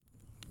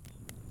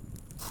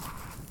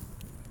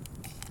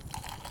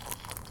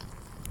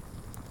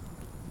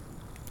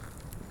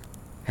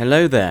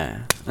Hello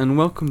there, and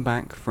welcome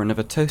back for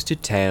another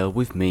Toasted Tale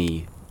with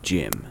me,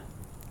 Jim.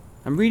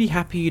 I'm really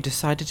happy you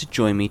decided to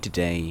join me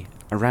today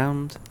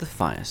around the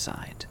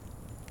fireside.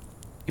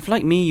 If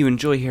like me you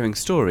enjoy hearing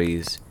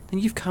stories,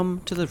 then you've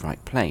come to the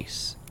right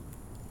place.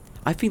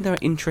 I think there are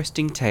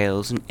interesting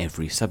tales in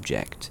every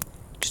subject,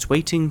 just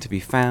waiting to be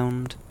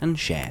found and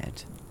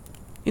shared.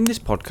 In this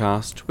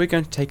podcast, we're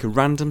going to take a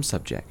random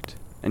subject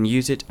and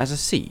use it as a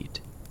seed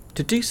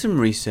to do some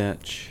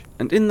research,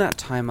 and in that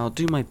time I'll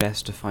do my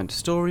best to find a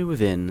story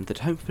within that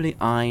hopefully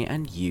I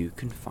and you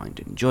can find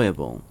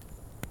enjoyable.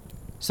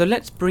 So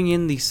let's bring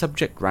in the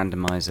subject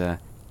randomizer,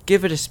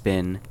 give it a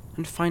spin,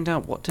 and find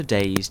out what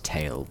today's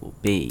tale will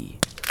be.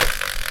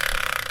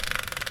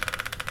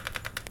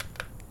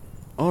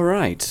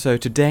 Alright, so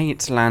today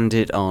it's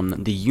landed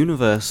on the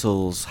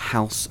Universal's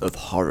House of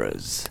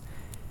Horrors.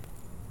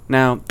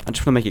 Now, I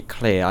just want to make it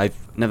clear,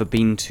 I've never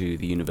been to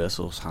the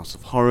Universal's House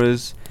of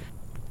Horrors,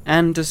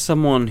 and as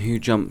someone who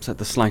jumps at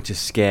the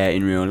slightest scare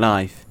in real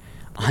life,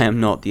 I am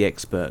not the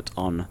expert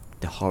on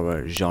the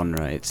horror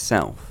genre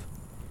itself.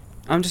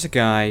 I'm just a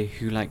guy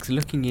who likes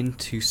looking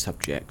into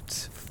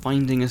subjects,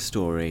 finding a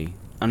story,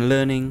 and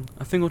learning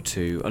a thing or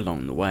two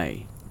along the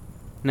way.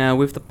 Now,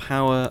 with the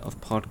power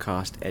of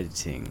podcast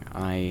editing,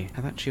 I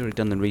have actually already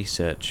done the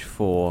research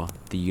for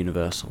the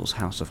Universal's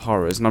House of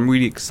Horrors, and I'm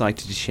really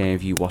excited to share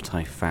with you what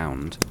I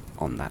found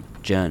on that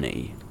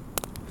journey.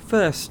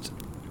 First,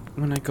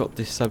 when I got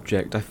this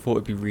subject, I thought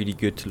it'd be really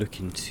good to look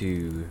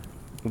into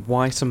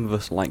why some of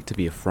us like to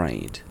be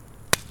afraid.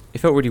 It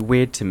felt really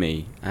weird to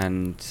me,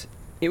 and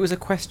it was a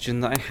question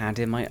that I had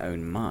in my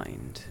own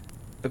mind.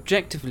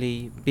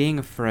 Objectively, being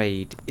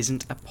afraid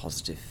isn't a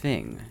positive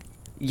thing,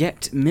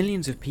 yet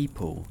millions of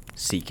people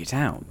seek it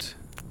out.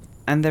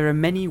 And there are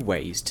many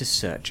ways to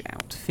search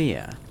out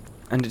fear,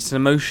 and it's an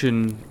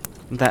emotion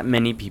that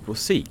many people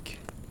seek.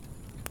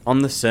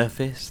 On the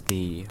surface,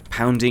 the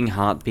pounding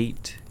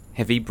heartbeat,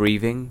 heavy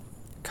breathing,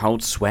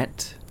 cold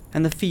sweat,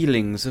 and the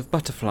feelings of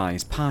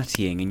butterflies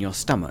partying in your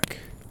stomach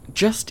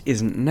just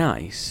isn't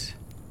nice.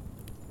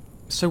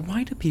 So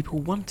why do people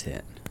want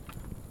it?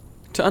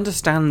 To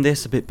understand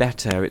this a bit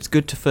better, it's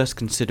good to first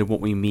consider what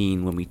we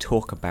mean when we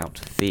talk about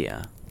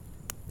fear.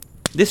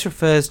 This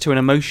refers to an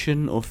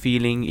emotion or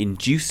feeling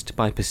induced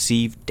by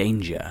perceived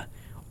danger,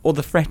 or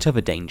the threat of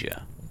a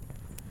danger.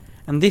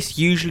 And this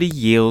usually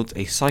yields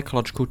a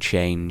psychological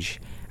change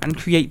and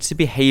creates a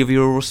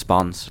behavioural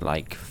response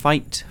like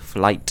fight,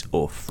 flight,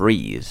 or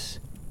freeze.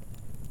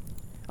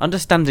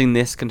 Understanding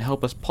this can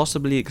help us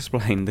possibly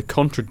explain the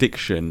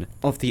contradiction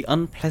of the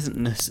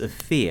unpleasantness of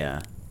fear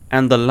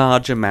and the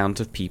large amount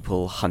of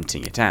people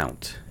hunting it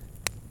out.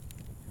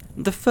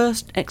 The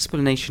first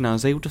explanation I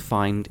was able to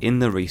find in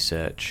the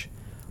research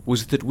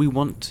was that we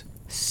want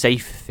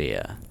safe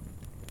fear.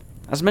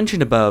 As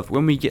mentioned above,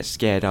 when we get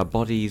scared, our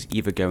bodies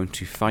either go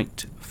into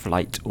fight,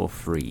 flight, or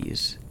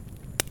freeze.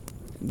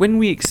 When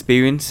we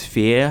experience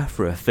fear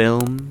through a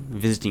film,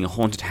 visiting a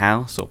haunted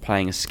house, or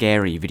playing a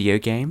scary video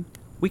game,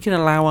 we can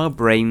allow our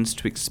brains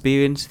to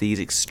experience these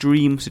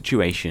extreme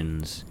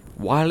situations,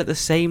 while at the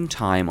same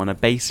time on a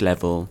base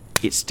level,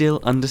 it's still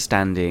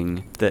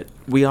understanding that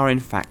we are in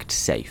fact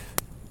safe.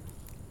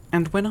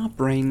 And when our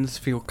brains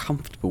feel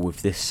comfortable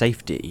with this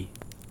safety,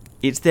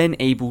 it's then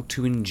able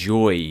to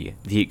enjoy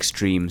the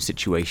extreme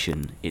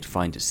situation it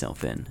finds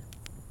itself in.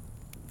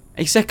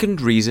 A second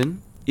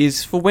reason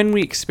is for when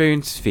we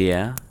experience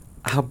fear,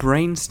 our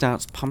brain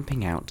starts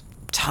pumping out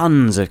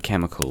tons of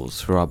chemicals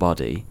through our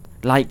body,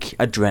 like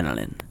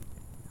adrenaline,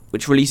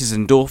 which releases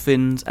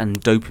endorphins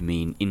and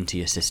dopamine into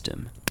your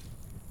system.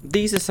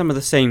 These are some of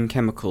the same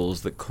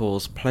chemicals that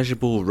cause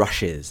pleasurable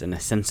rushes and a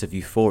sense of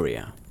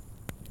euphoria.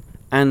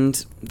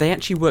 And they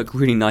actually work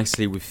really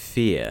nicely with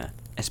fear,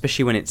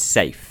 especially when it's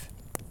safe.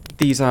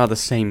 These are the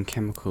same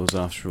chemicals,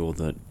 after all,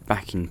 that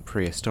back in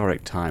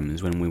prehistoric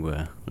times when we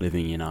were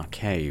living in our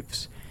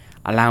caves,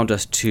 allowed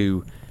us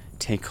to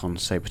take on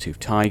saber-toothed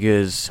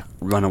tigers,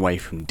 run away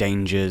from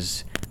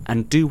dangers,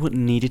 and do what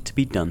needed to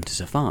be done to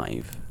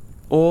survive.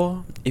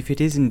 Or, if it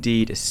is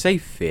indeed a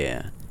safe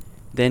fear,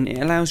 then it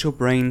allows your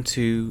brain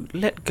to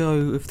let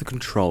go of the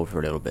control for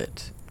a little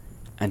bit,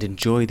 and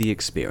enjoy the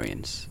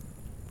experience.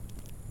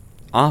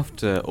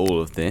 After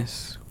all of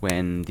this,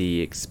 when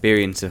the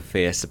experience of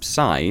fear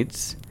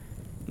subsides,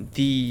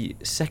 the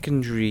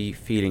secondary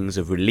feelings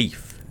of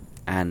relief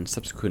and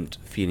subsequent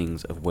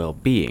feelings of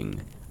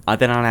well-being are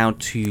then allowed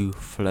to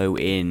flow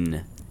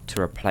in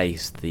to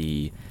replace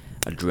the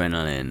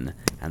adrenaline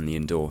and the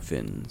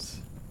endorphins.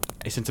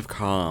 A sense of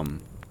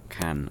calm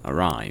can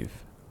arrive.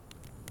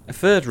 A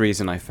third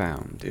reason I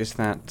found is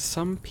that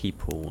some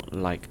people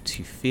like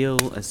to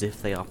feel as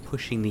if they are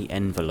pushing the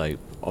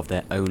envelope of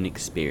their own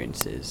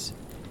experiences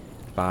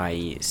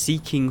by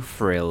seeking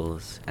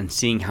thrills and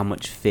seeing how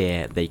much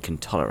fear they can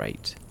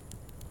tolerate.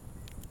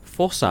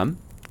 For some,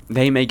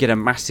 they may get a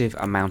massive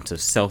amount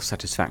of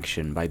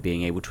self-satisfaction by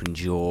being able to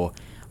endure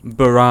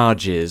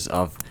barrages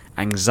of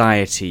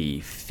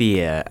anxiety,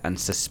 fear, and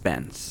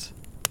suspense.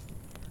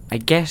 I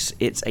guess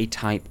it's a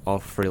type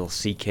of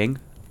thrill-seeking,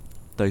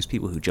 those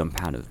people who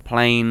jump out of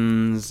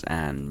planes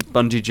and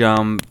bungee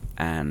jump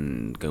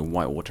and go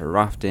whitewater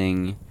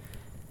rafting.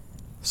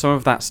 Some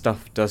of that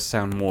stuff does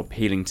sound more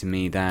appealing to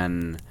me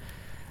than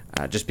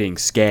just being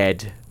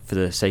scared for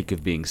the sake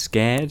of being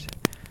scared.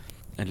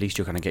 At least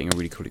you're kind of getting a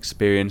really cool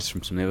experience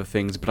from some of the other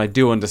things. But I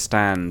do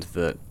understand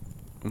that,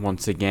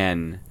 once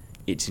again,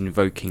 it's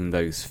invoking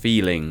those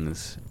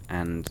feelings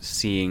and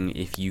seeing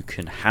if you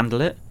can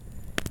handle it.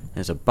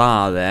 There's a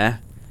bar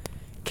there.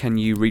 Can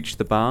you reach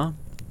the bar?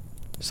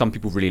 Some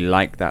people really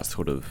like that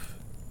sort of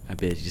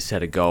ability to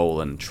set a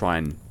goal and try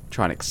and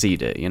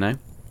exceed it, you know?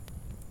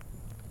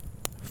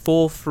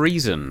 Fourth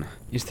reason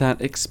is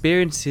that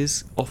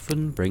experiences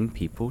often bring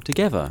people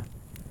together.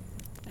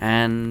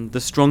 And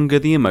the stronger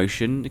the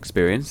emotion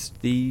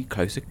experienced, the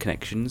closer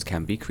connections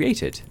can be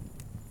created.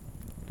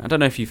 I don't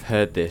know if you've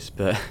heard this,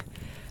 but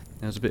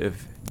there was a bit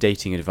of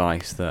dating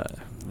advice that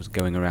was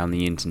going around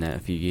the internet a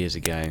few years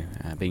ago,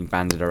 being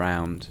banded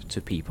around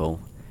to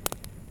people,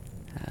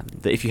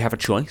 that if you have a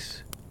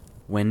choice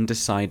when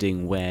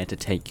deciding where to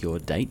take your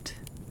date,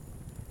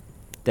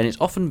 then it's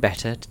often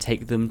better to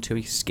take them to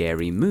a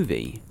scary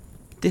movie.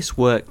 This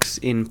works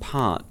in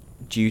part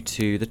due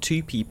to the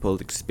two people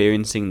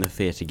experiencing the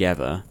fear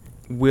together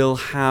will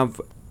have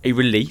a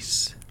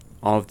release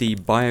of the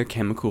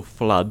biochemical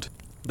flood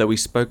that we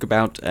spoke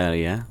about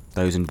earlier,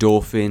 those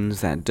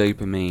endorphins, that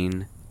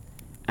dopamine,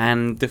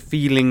 and the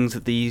feelings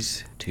that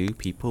these two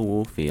people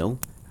will feel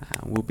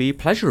will be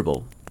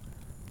pleasurable.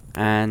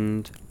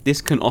 And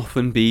this can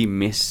often be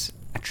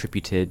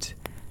misattributed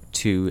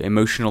to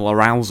emotional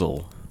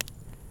arousal,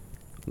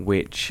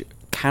 which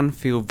can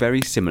feel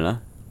very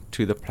similar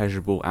to the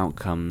pleasurable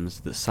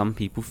outcomes that some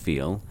people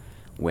feel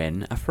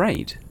when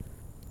afraid.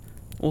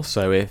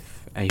 Also,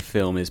 if a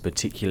film is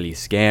particularly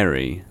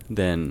scary,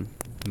 then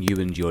you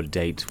and your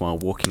date while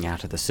walking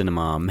out of the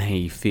cinema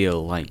may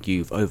feel like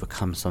you've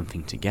overcome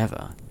something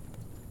together.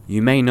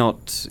 You may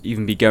not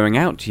even be going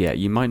out yet,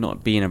 you might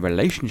not be in a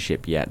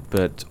relationship yet,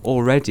 but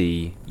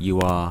already you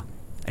are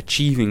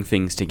achieving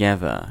things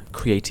together,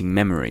 creating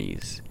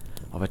memories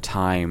of a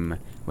time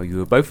where you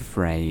were both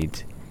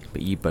afraid,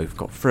 but you both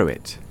got through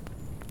it.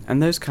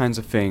 And those kinds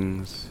of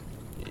things,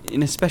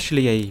 in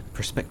especially a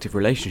prospective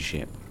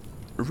relationship,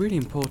 are really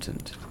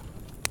important.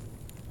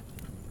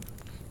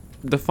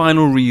 The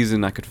final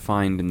reason I could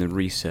find in the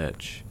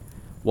research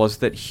was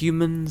that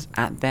humans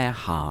at their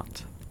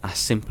heart are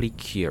simply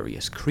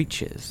curious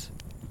creatures,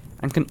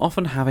 and can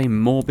often have a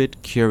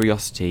morbid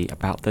curiosity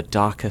about the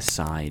darker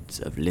sides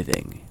of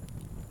living.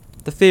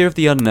 The fear of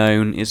the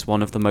unknown is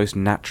one of the most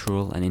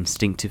natural and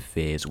instinctive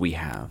fears we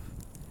have,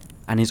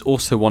 and is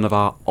also one of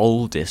our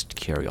oldest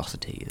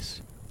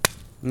curiosities.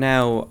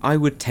 Now, I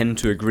would tend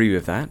to agree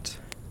with that,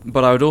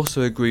 but I would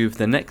also agree with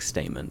the next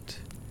statement,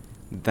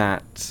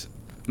 that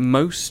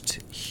most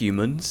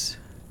humans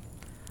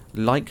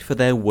like for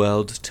their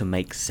world to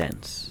make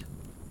sense.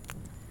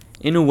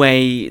 In a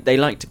way, they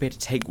like to be able to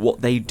take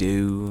what they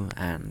do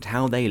and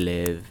how they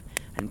live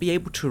and be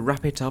able to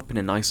wrap it up in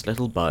a nice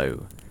little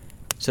bow,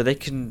 so they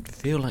can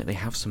feel like they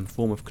have some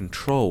form of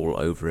control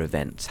over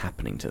events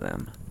happening to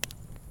them.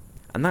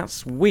 And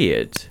that's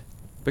weird,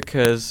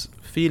 because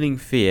feeling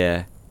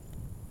fear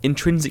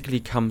intrinsically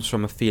comes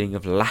from a feeling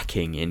of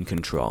lacking in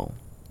control.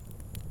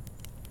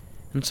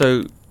 And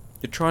so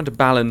you're trying to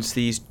balance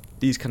these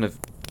kind of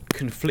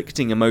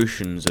conflicting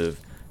emotions of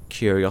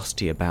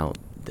curiosity about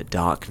the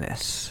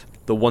darkness,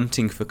 the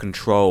wanting for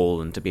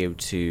control and to be able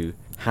to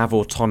have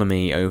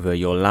autonomy over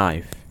your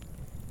life,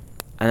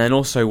 and then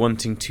also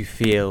wanting to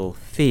feel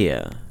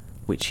fear,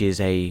 which is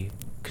a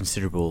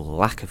considerable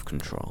lack of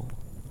control.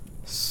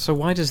 So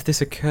why does this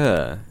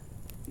occur?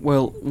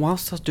 Well,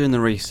 whilst I was doing the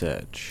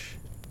research,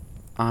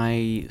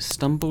 I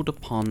stumbled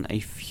upon a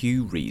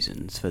few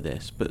reasons for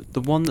this, but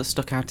the one that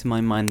stuck out in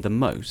my mind the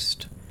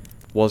most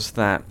was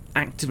that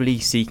actively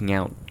seeking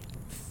out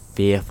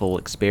fearful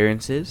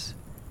experiences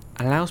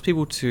allows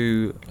people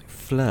to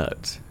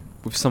flirt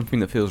with something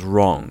that feels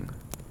wrong.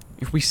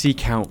 If we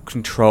seek out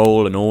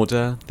control and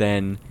order,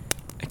 then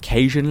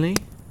occasionally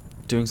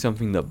doing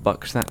something that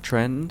bucks that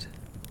trend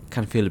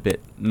can feel a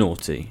bit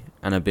naughty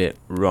and a bit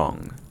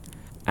wrong.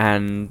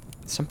 And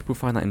some people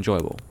find that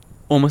enjoyable.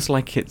 Almost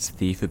like it's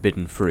the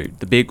forbidden fruit,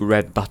 the big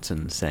red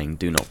button saying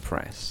do not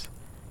press.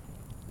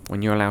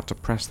 When you're allowed to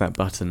press that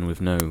button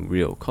with no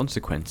real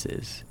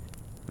consequences,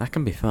 that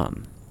can be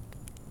fun.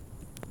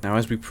 Now,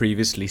 as we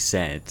previously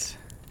said,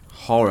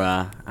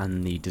 horror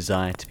and the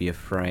desire to be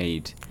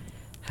afraid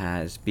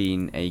has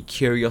been a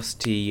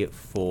curiosity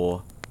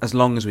for as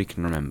long as we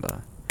can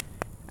remember.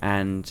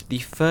 And the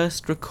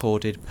first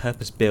recorded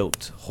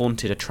purpose-built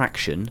haunted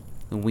attraction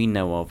that we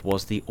know of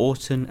was the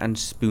Orton and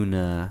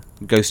Spooner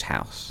Ghost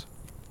House,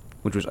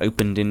 which was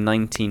opened in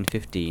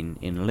 1915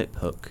 in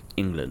Liphook,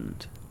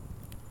 England.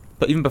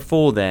 But even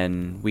before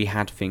then, we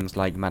had things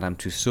like Madame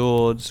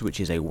Tussauds, which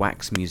is a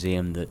wax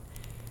museum that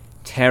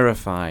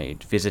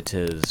terrified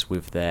visitors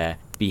with their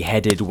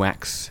beheaded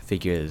wax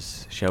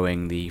figures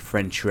showing the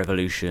French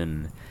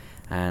Revolution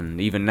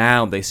And even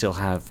now they still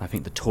have, I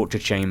think, the torture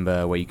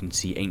chamber where you can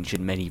see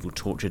ancient medieval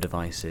torture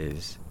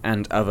devices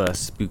and other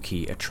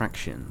spooky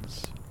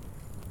attractions.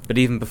 But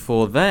even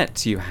before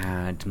that, you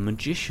had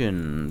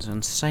magicians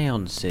and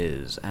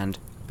seances and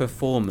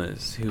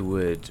performers who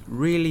would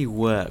really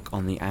work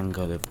on the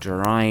angle of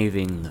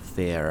driving the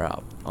fear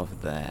up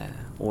of their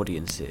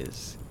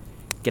audiences,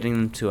 getting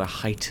them to a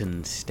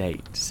heightened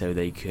state so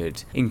they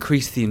could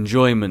increase the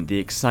enjoyment, the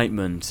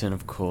excitement, and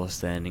of course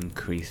then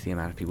increase the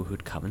amount of people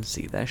who'd come and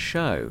see their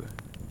show.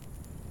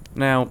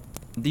 Now,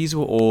 these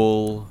were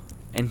all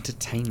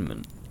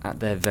entertainment at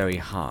their very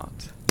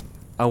heart.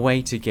 A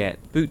way to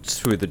get boots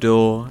through the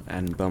door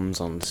and bums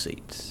on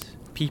seats.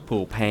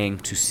 People paying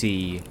to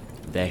see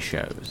their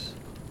shows.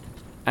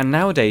 And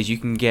nowadays you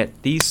can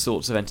get these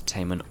sorts of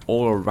entertainment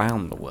all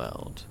around the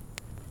world.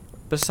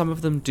 But some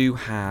of them do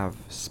have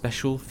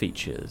special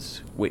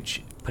features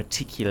which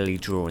particularly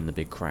draw in the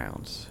big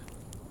crowds.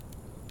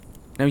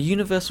 Now,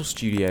 Universal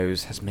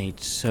Studios has made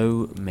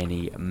so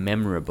many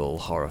memorable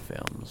horror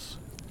films.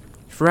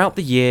 Throughout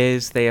the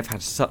years, they have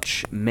had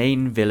such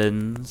main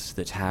villains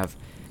that have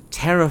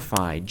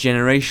terrified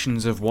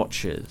generations of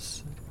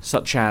watchers,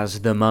 such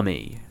as The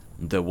Mummy,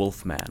 The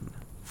Wolfman,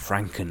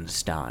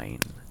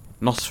 Frankenstein,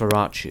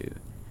 Nosferatu,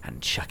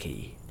 and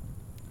Chucky.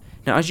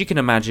 Now, as you can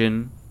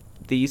imagine,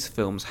 these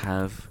films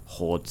have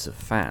hordes of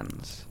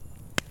fans,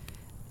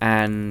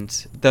 and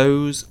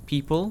those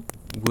people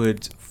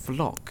would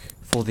flock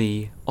for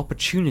the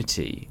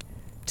opportunity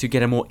to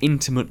get a more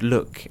intimate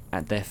look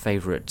at their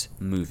favourite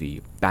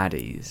movie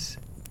baddies.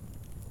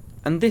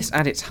 And this,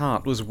 at its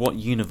heart, was what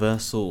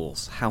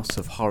Universal's House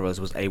of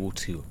Horrors was able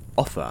to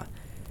offer.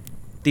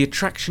 The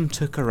attraction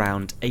took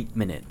around 8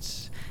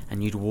 minutes,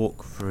 and you'd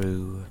walk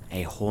through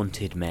a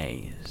haunted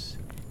maze,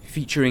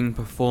 featuring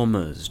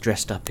performers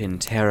dressed up in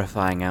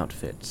terrifying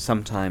outfits,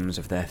 sometimes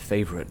of their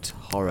favourite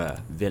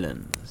horror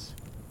villains.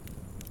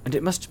 And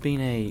it must have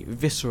been a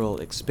visceral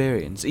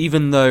experience,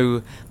 even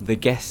though the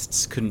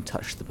guests couldn't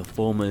touch the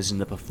performers and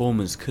the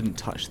performers couldn't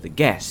touch the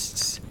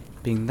guests.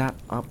 Being that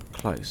up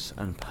close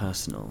and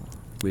personal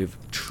with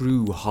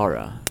true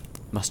horror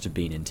must have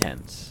been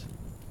intense.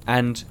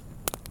 And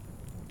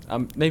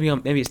maybe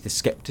it's the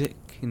skeptic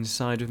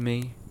inside of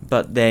me,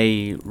 but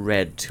they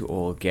read to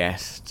all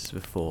guests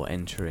before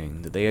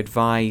entering that they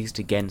advised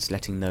against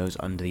letting those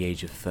under the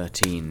age of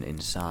 13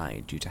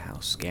 inside due to how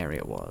scary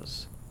it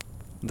was.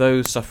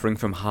 Those suffering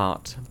from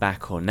heart,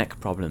 back or neck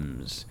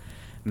problems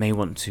may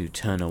want to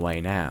turn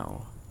away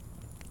now.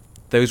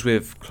 Those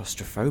with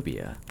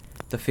claustrophobia,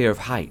 the fear of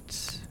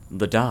heights,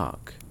 the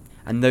dark,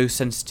 and those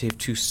sensitive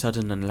to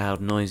sudden and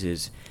loud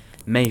noises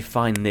may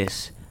find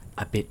this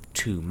a bit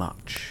too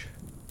much.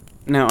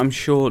 Now, I'm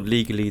sure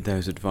legally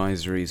those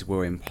advisories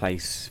were in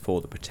place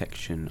for the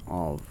protection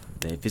of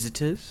their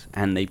visitors,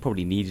 and they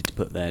probably needed to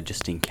put there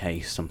just in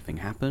case something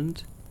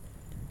happened.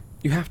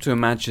 You have to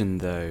imagine,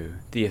 though,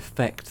 the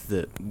effect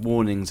that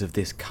warnings of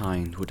this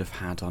kind would have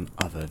had on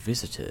other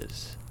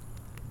visitors,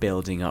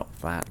 building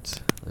up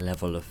that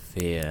level of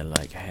fear,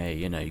 like, hey,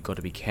 you've got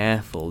to be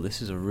careful,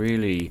 this is a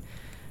really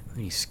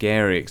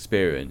scary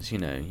experience,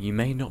 you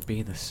may not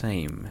be the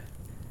same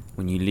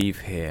when you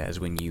leave here as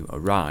when you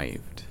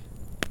arrived.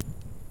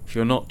 If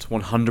you're not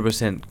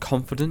 100%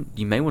 confident,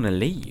 you may want to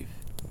leave.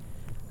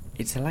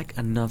 It's like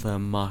another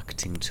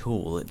marketing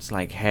tool. It's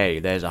like, hey,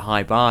 there's a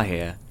high bar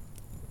here.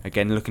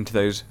 Again, looking to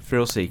those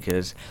thrill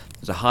seekers.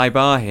 There's a high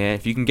bar here.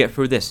 If you can get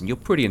through this, and you're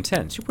pretty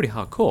intense, you're pretty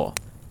hardcore.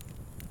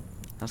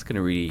 That's going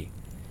to really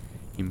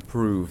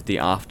improve the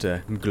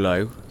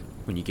afterglow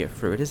when you get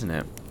through it, isn't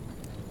it?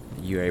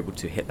 You're able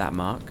to hit that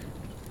mark.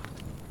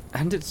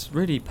 And it's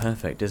really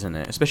perfect, isn't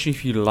it? Especially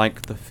if you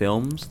like the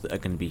films that are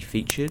going to be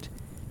featured.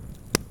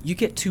 You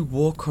get to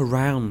walk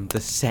around the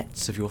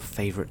sets of your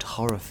favourite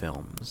horror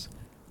films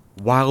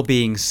while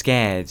being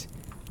scared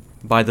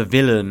by the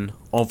villain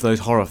of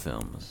those horror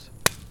films.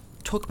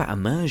 Talk about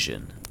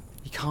immersion.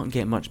 You can't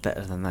get much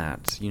better than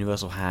that.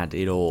 Universal had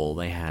it all.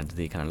 They had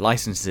the kind of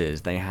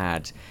licenses, they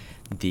had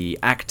the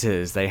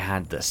actors, they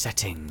had the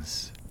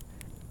settings.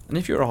 And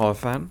if you're a horror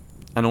fan,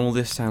 and all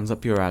this sounds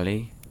up your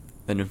alley,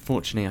 then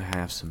unfortunately I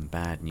have some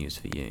bad news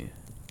for you.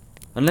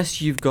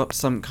 Unless you've got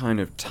some kind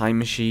of time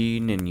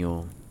machine in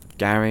your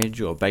garage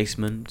or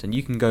basement, and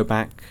you can go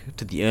back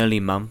to the early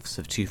months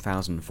of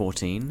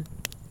 2014,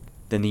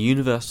 then the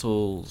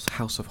Universal's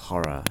House of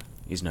Horror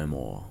is no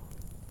more.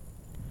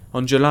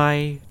 On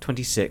July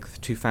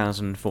 26th,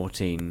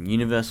 2014,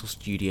 Universal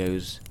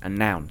Studios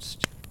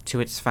announced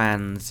to its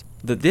fans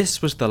that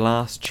this was the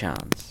last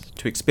chance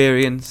to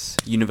experience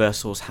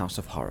Universal's House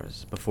of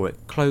Horrors before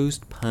it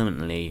closed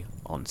permanently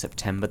on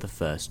September the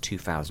 1st,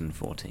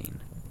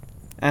 2014.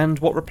 And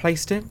what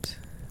replaced it?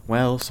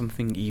 Well,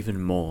 something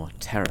even more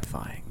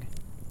terrifying.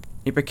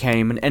 It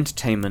became an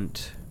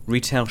entertainment,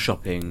 retail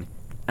shopping,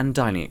 and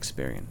dining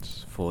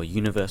experience for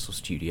Universal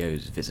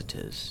Studios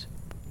visitors.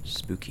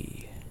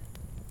 Spooky.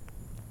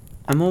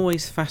 I'm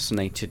always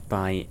fascinated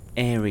by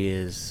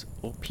areas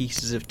or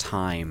pieces of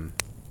time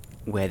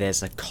where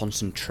there's a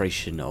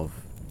concentration of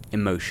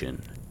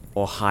emotion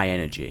or high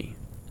energy.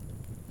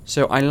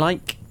 So I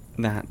like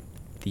that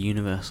the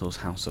Universal's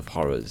House of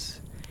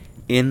Horrors,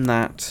 in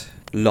that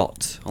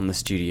lot on the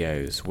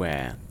studios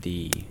where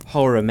the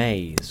horror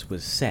maze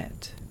was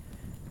set,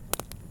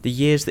 the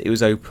years that it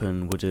was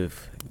open would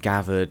have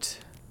gathered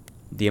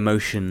the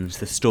emotions,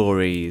 the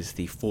stories,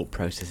 the thought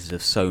processes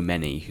of so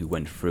many who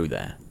went through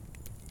there.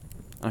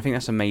 And I think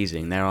that's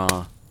amazing. There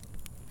are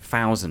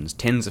thousands,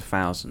 tens of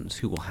thousands,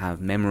 who will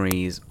have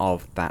memories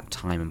of that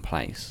time and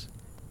place,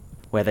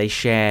 where they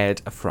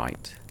shared a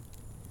fright,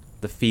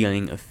 the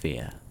feeling of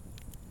fear.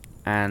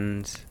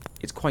 And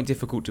it's quite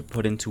difficult to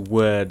put into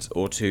words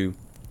or to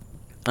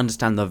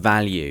understand the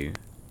value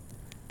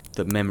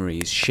that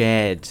memories,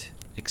 shared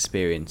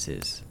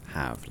experiences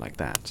have like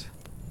that.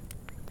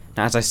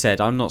 Now, as I said,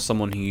 I'm not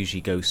someone who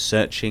usually goes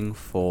searching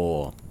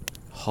for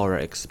horror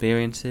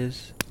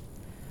experiences.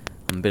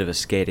 I'm a bit of a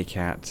scaredy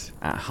cat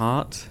at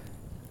heart.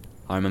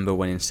 I remember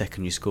when in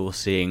secondary school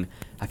seeing,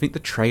 I think, the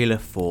trailer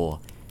for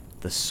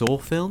the Saw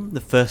film, the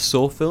first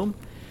Saw film,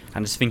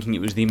 and just thinking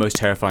it was the most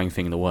terrifying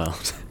thing in the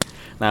world.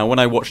 Now, when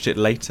I watched it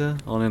later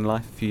on in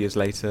life, a few years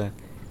later,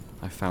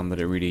 I found that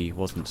it really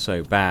wasn't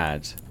so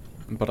bad,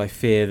 but I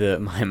fear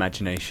that my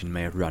imagination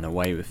may have run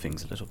away with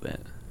things a little bit.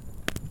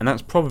 And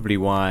that's probably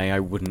why I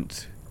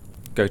wouldn't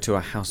go to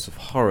a house of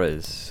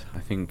horrors. I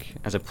think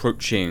as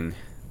approaching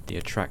the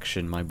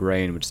attraction, my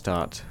brain would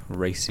start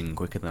racing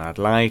quicker than I'd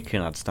like,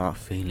 and I'd start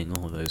feeling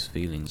all those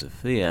feelings of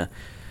fear,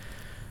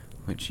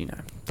 which,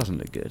 doesn't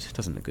look good. It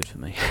doesn't look good for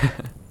me.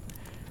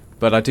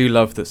 But I do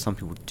love that some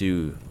people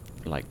do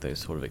like those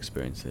sort of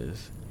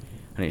experiences,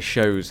 and it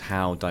shows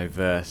how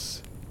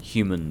diverse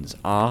humans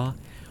are,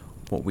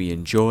 what we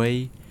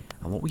enjoy,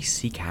 and what we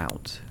seek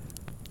out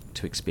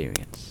to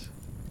experience.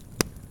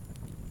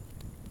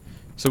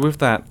 So with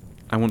that,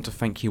 I want to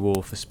thank you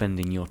all for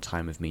spending your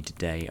time with me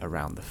today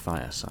around the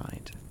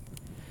fireside.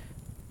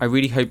 I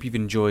really hope you've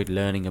enjoyed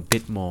learning a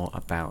bit more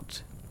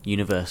about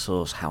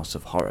Universal's House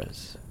of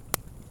Horrors.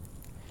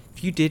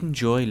 If you did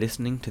enjoy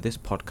listening to this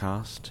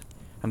podcast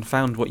and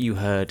found what you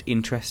heard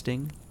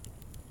interesting,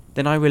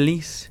 then I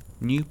release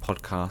new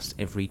podcasts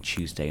every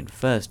Tuesday and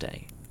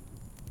Thursday.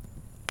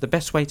 The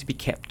best way to be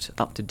kept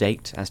up to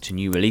date as to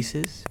new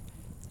releases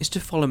is to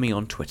follow me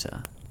on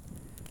Twitter.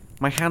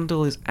 My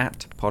handle is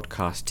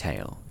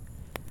 @podcasttale,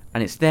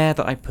 and it's there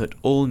that I put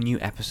all new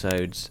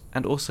episodes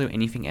and also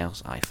anything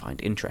else I find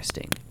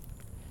interesting.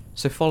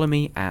 So follow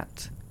me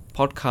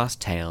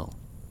 @podcasttale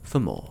for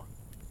more.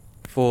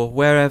 For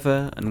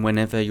wherever and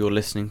whenever you're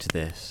listening to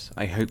this,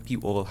 I hope you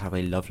all have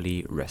a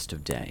lovely rest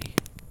of day.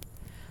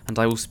 And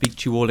I will speak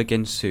to you all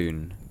again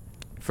soon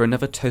for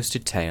another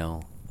toasted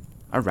tale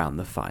around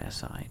the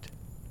fireside.